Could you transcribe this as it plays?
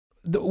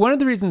one of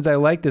the reasons I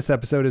like this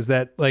episode is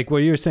that, like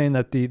what you're saying,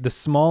 that the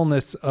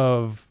smallness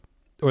of,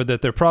 or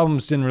that their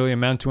problems didn't really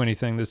amount to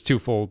anything. There's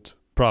twofold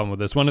problem with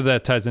this. One of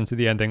that ties into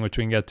the ending, which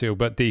we can get to,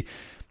 but the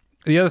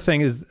other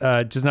thing is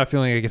just not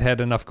feeling like it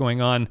had enough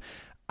going on.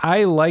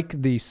 I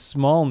like the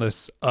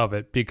smallness of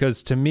it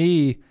because to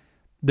me,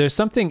 there's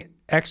something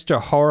extra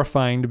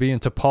horrifying to be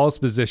into Paul's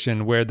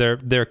position where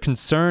their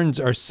concerns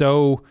are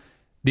so,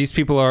 these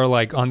people are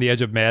like on the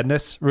edge of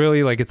madness,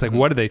 really. Like, it's like,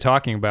 what are they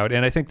talking about?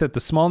 And I think that the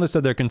smallness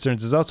of their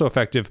concerns is also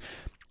effective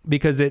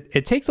because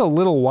it takes a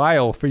little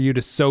while for you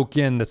to soak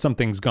in that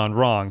something's gone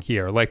wrong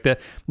here. Like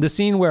the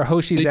scene where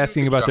Hoshi's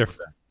asking about their,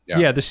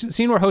 the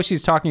scene where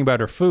Hoshi's talking about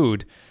her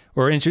food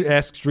or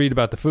asks Reed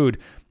about the food,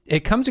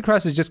 it comes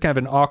across as just kind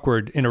of an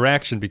awkward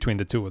interaction between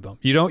the two of them.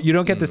 You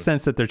don't get the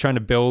sense that they're trying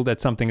to build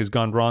that something has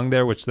gone wrong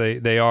there, which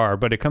they are,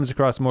 but it comes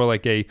across more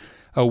like a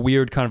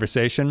weird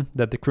conversation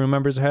that the crew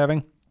members are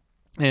having.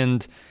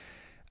 And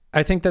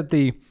I think that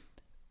the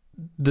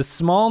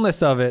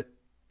smallness of it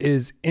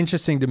is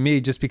interesting to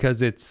me just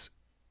because it's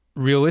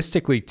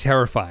realistically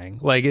terrifying.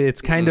 Like,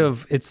 it's kind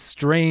of, it's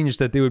strange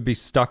that they would be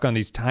stuck on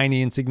these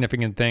tiny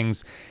insignificant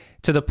things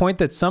to the point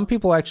that some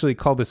people actually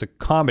call this a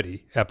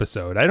comedy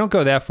episode. I don't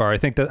go that far. I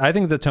think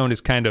the tone is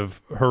kind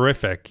of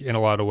horrific in a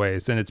lot of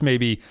ways, and it's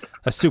maybe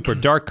a super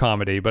dark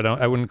comedy, but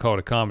I wouldn't call it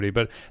a comedy.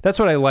 But that's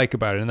what I like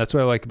about it, and that's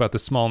what I like about the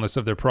smallness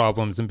of their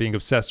problems and being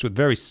obsessed with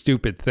very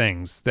stupid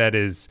things. That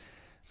is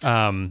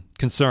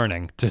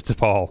concerning to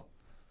Paul.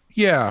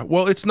 Yeah,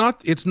 well, it's not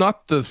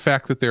the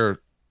fact that they're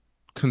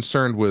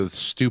concerned with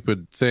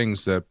stupid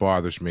things that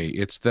bothers me.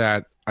 It's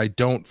that I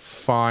don't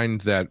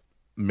find that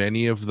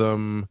many of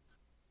them.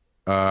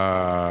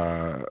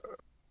 I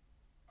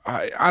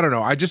don't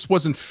know. I just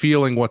wasn't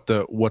feeling what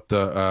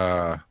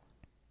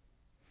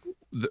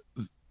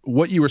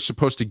you were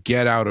supposed to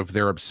get out of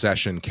their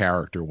obsession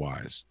character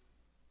wise.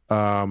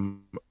 I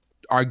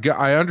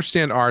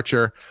understand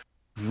Archer.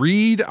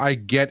 Reed, I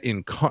get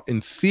in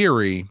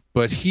theory,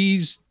 but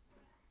he's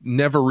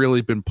never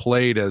really been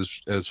played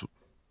as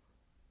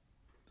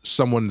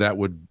someone that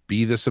would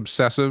be this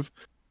obsessive.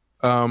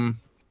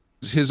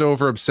 His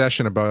over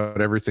obsession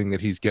about everything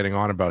that he's getting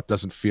on about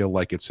doesn't feel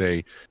like it's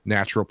a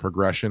natural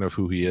progression of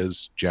who he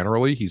is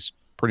generally. He's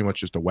pretty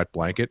much just a wet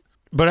blanket.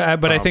 But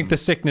I think the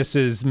sickness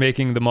is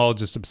making them all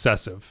just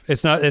obsessive.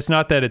 It's not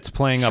that it's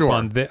playing up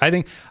on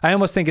I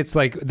almost think it's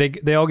like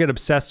they all get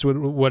obsessed with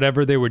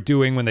whatever they were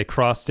doing when they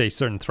crossed a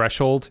certain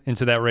threshold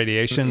into that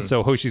radiation.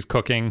 So Hoshi's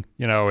cooking,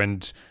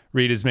 and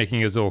Reed is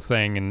making his little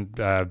thing,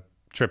 and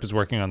Trip is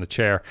working on the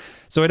chair.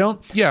 So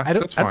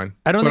that's fine.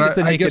 I don't think it's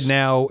a naked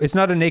now. It's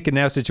not a naked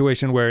now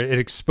situation where it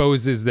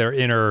exposes their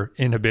inner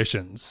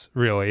inhibitions,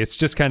 really. It's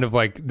just kind of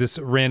like this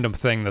random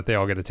thing that they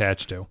all get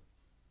attached to.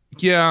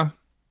 Yeah.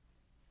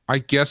 I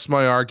guess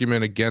my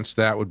argument against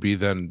that would be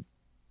then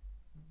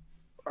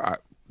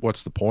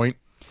what's the point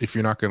if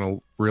you're not going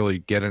to really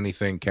get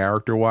anything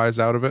character-wise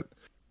out of it?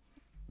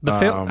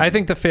 I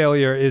think the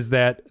failure is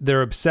that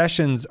their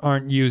obsessions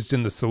aren't used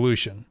in the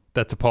solution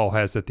that T'Pol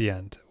has at the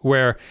end,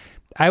 where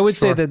I would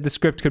say that the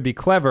script could be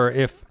clever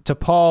if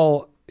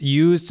T'Pol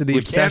used the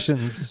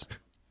obsessions.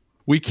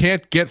 We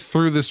can't get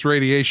through this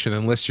radiation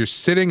unless you're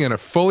sitting in a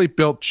fully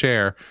built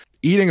chair,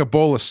 eating a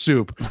bowl of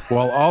soup,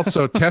 while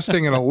also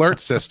testing an alert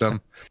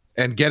system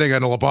and getting a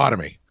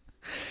lobotomy.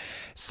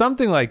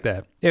 Something like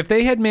that. If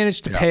they had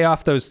managed to pay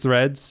off those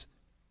threads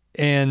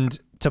and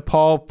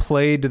T'Pol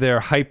played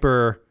their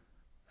hyper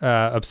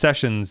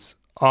obsessions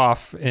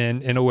off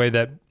in a way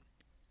that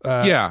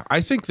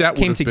I think that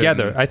came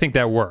together. I think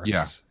that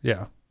works.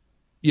 Yeah.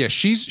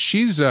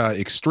 She's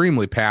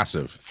extremely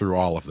passive through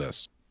all of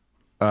this.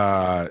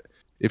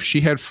 If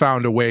she had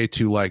found a way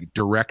to like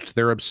direct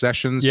their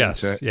obsessions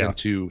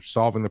into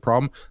solving the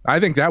problem, I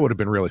think that would have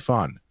been really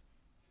fun.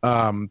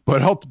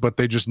 But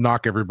they just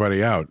knock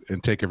everybody out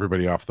and take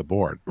everybody off the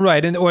board.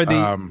 Right, or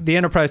the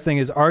Enterprise thing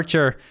is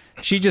Archer.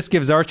 She just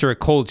gives Archer a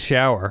cold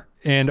shower,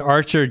 and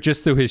Archer,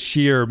 just through his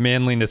sheer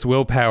manliness,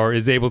 willpower,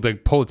 is able to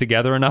pull it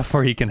together enough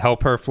where he can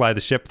help her fly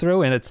the ship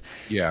through. And it's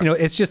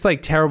it's just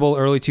like terrible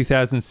early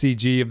 2000s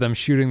CG of them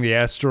shooting the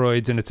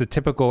asteroids, and it's a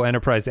typical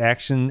Enterprise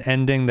action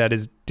ending that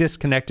is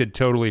disconnected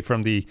totally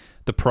from the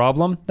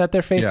problem that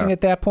they're facing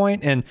at that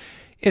point. And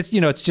it's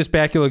it's just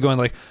Bakula going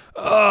like,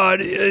 oh,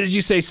 did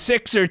you say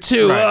 6 or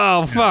 2? Right.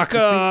 Oh, fuck.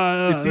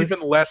 It's even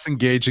less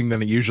engaging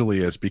than it usually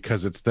is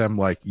because it's them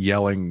like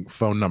yelling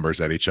phone numbers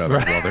at each other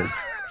while they're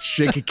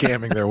shaky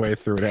camming their way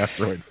through an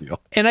asteroid field.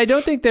 And I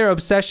don't think their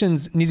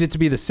obsessions needed to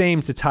be the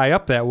same to tie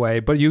up that way,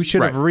 but you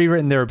should have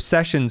rewritten their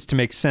obsessions to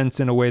make sense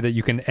in a way that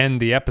you can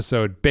end the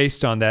episode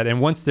based on that. And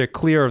once they're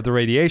clear of the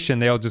radiation,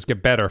 they all just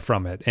get better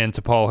from it. And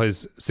T'Pol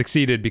has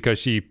succeeded because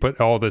she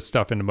put all this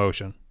stuff into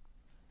motion.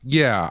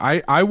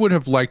 Yeah, I would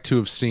have liked to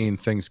have seen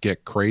things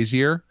get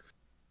crazier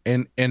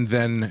and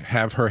then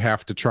have her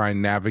have to try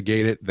and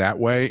navigate it that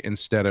way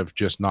instead of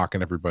just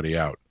knocking everybody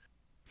out.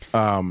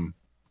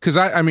 Because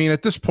I mean,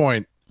 at this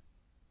point,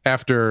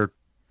 after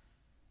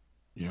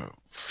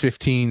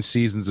 15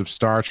 seasons of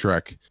Star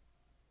Trek,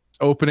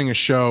 opening a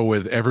show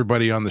with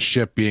everybody on the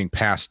ship being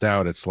passed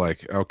out, it's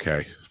like,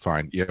 okay,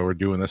 fine, yeah, we're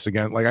doing this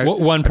again. Like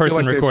one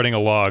person recording a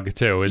log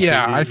too.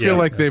 I feel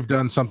like they've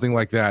done something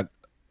like that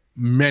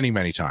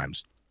many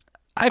times.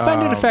 I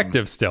find it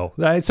effective still.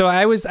 So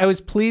I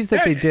was pleased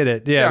that they did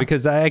it. Yeah,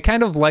 because I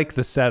kind of like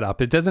the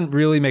setup. It doesn't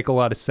really make a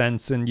lot of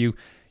sense, and you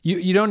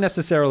don't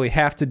necessarily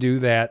have to do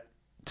that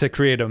to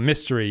create a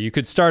mystery. You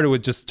could start it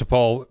with just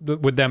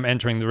T'Pol, with them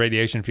entering the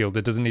radiation field.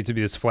 It doesn't need to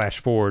be this flash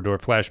forward or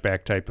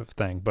flashback type of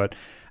thing. But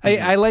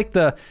I like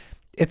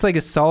it's like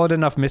a solid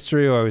enough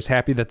mystery, or I was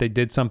happy that they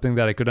did something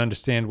that I could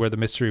understand where the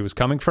mystery was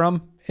coming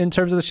from in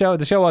terms of the show.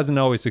 The show wasn't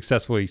always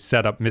successfully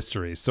set up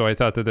mysteries, so I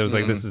thought that there was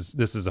like, this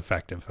is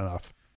effective enough.